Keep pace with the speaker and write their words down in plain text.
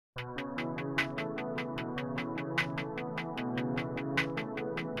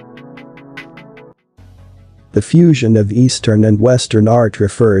The fusion of Eastern and Western art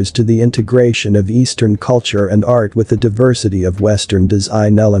refers to the integration of Eastern culture and art with the diversity of Western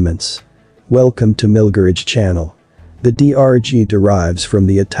design elements. Welcome to Milgarage channel. The DRG derives from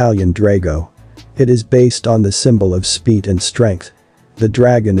the Italian drago. It is based on the symbol of speed and strength. The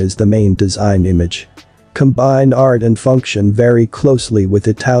dragon is the main design image. Combine art and function very closely with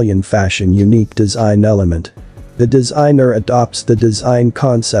Italian fashion unique design element. The designer adopts the design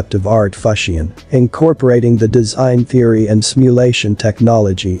concept of art fusion, incorporating the design theory and simulation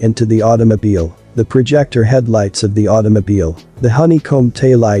technology into the automobile, the projector headlights of the automobile, the honeycomb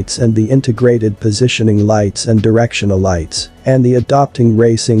taillights and the integrated positioning lights and directional lights, and the adopting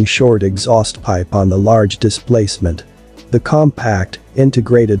racing short exhaust pipe on the large displacement. The compact,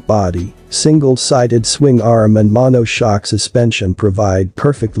 integrated body, single-sided swing arm and monoshock suspension provide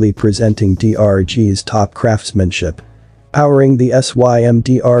perfectly presenting DRG's top craftsmanship. Powering the SYM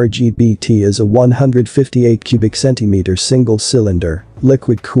DRG BT is a 158 cubic centimeter single-cylinder,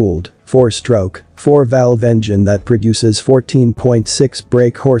 liquid-cooled, 4-stroke, 4-valve engine that produces 14.6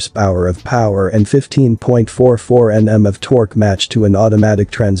 brake horsepower of power and 15.44 Nm of torque matched to an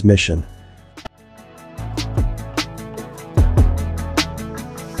automatic transmission.